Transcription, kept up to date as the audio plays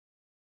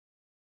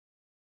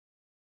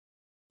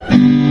Oh,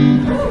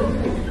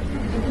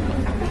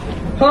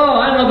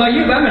 I don't know about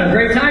you, but I'm having a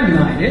great time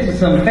tonight. This is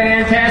some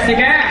fantastic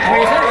acts. What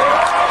do you think?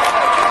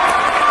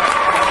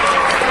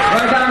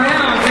 Right about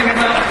now, I'm thinking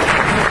about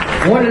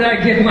what did I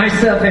get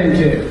myself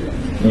into?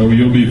 Oh,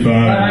 you'll be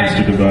fine,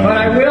 Mr. Devine. But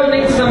I will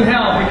need some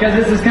help because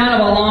this is kind of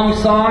a long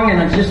song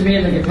and it's just me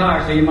and the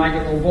guitar, so you might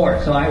get a little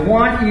bored. So I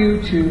want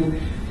you to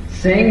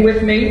sing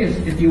with me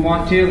if you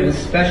want to, and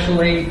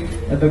especially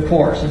the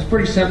chorus. It's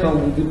pretty simple.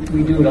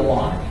 We do it a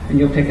lot, and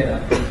you'll pick it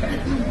up pretty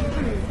fast.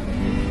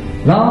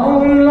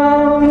 Long,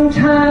 long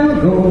time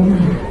ago,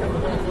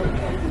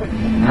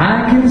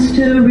 I can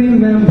still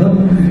remember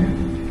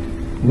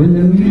when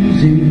the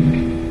music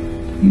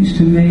used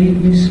to make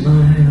me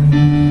smile.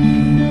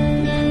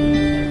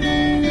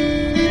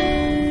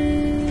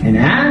 And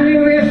I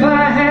knew if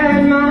I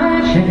had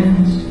my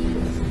chance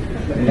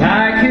that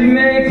I could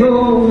make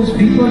those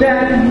people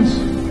dance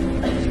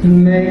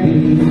and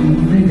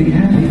maybe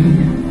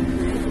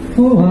happy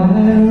for a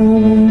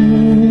while.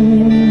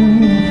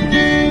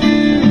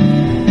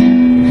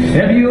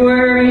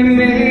 February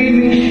made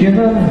me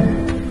shiver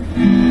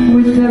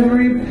with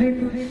every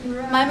paper.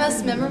 My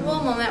most memorable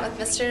moment with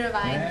Mr.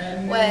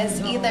 Devine was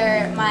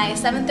either my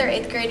 7th or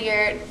 8th grade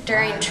year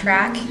during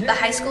track. The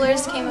high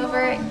schoolers came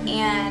over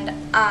and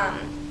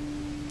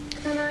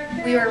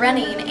we were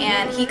running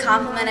and he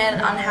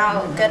complimented on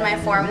how good my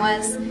form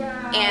was,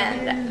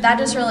 and that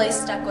just really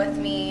stuck with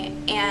me.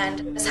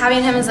 And just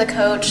having him as a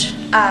coach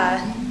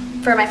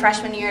for my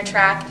freshman year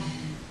track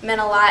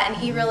meant a lot, and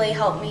he really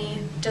helped me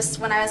just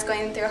when I was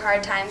going through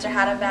hard times or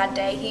had a bad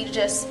day. He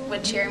just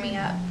would cheer me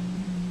up.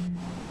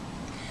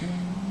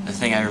 The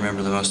thing I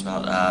remember the most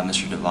about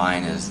Mr.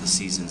 Devine is the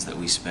seasons that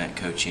we spent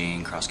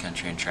coaching cross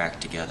country and track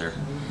together.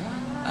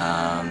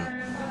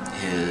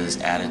 His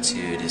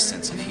attitude, his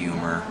sense of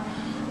humor,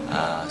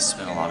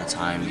 spent a lot of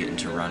time getting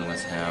to run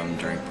with him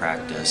during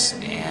practice,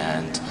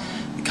 and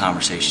the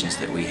conversations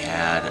that we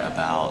had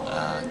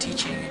about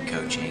teaching and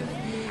coaching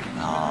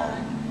I'll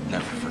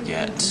never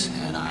forget,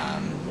 and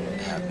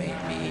have made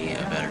me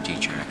a better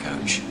teacher and a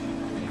coach.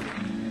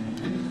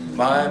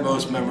 My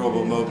most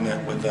memorable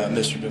moment with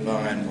Mr.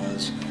 Devine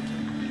was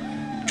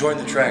join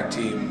the track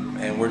team,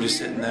 and we're just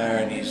sitting there,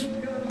 and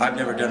I've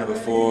never done it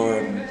before,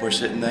 and we're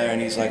sitting there,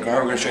 and he's like, all right,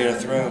 we're going to show you how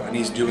to throw, and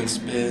he's doing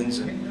spins,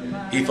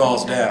 and he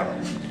falls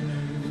down.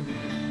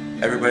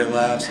 Everybody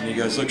laughs, and he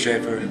goes, look,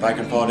 Schaefer, if I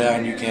can fall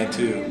down, you can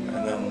too.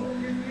 And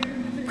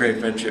then great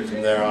friendship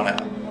from there on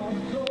out.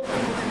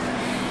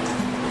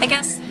 I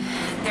guess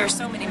there are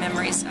so many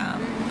memories of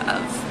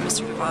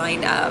Mr.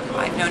 Devine.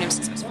 I've known him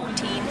since I was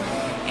 14,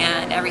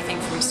 and everything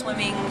from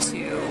swimming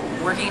to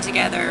working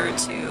together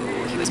to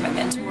he was my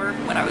mentor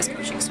when I was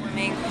coaching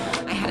swimming.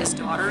 I had his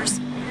daughters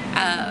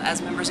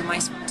as members of my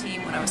swim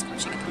team when I was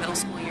coaching at the middle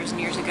school years and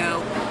years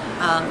ago.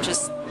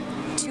 Just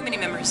too many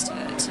memories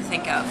to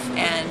think of,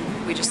 and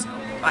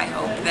I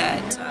hope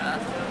that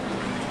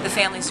the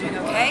family's doing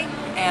okay,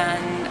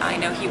 and I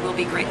know he will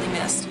be greatly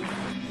missed.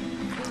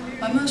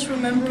 My most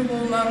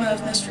memorable moment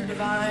of Mr.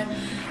 Devine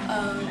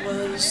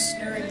was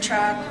during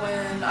track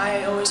when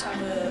I always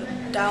had a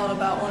doubt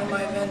about one of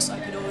my events. I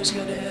could always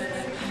go to him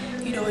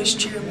and he'd always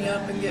cheer me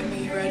up and get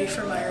me ready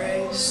for my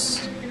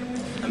race.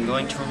 I'm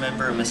going to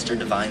remember Mr.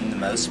 Devine the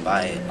most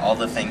by all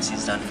the things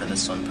he's done for the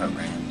swim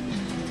program.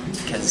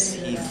 Because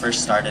he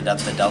first started up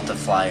the Delta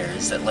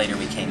Flyers that later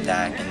became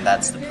DAC, and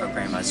that's the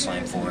program I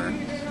swam for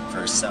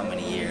so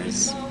many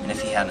years. And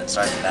if he hadn't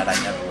started that, I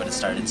never would have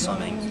started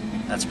swimming.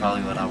 That's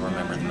probably what I'll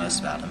remember the most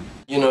about him.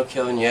 You know,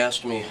 Kevin, you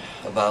asked me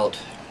about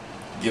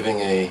giving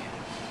a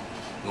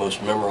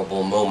most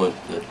memorable moment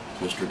that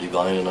Mr.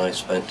 Devine and I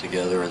spent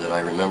together that I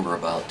remember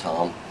about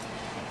Tom.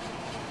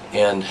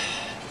 And,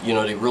 you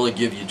know, to really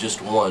give you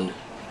just one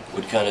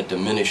would kind of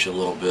diminish a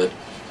little bit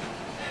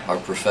our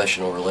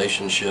professional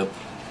relationship.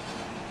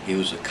 He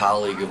was a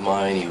colleague of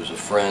mine, he was a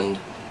friend.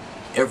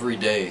 Every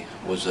day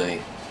was a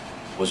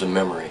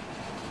memory,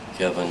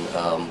 Kevin.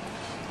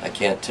 I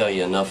can't tell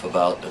you enough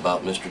about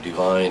Mr.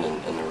 Devine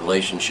and the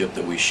relationship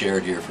that we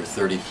shared here for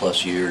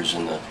 30+ years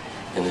in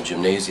the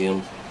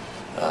gymnasium.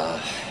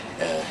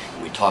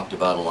 We talked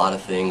about a lot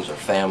of things, our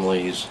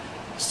families,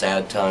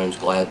 sad times,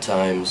 glad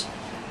times.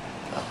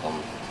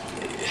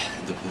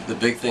 The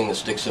big thing that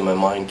sticks in my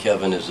mind,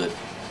 Kevin, is that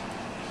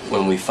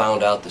when we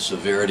found out the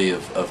severity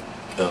of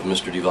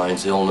Mr.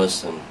 Devine's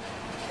illness, and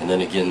then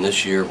again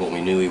this year when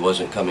we knew he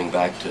wasn't coming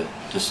back to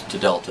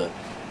Delta,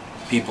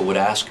 people would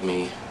ask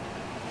me,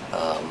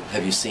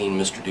 have you seen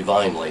Mr.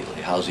 Devine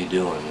lately? How's he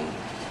doing?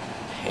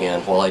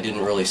 And while I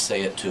didn't really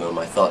say it to him,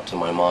 I thought to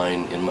my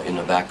mind, in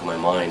the back of my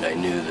mind, I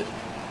knew that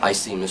I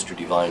see Mr.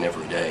 Devine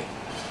every day.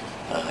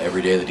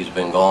 Every day that he's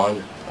been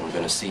gone, I'm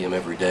going to see him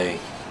every day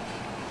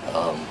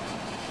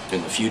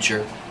in the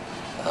future,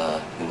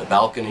 in the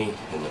balcony,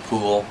 in the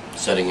pool,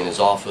 sitting in his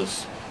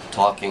office,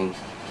 talking.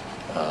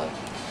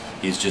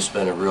 He's just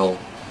been a real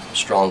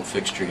strong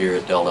fixture here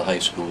at Delta High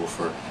School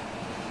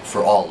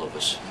for all of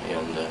us,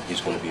 and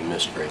he's going to be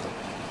missed greatly.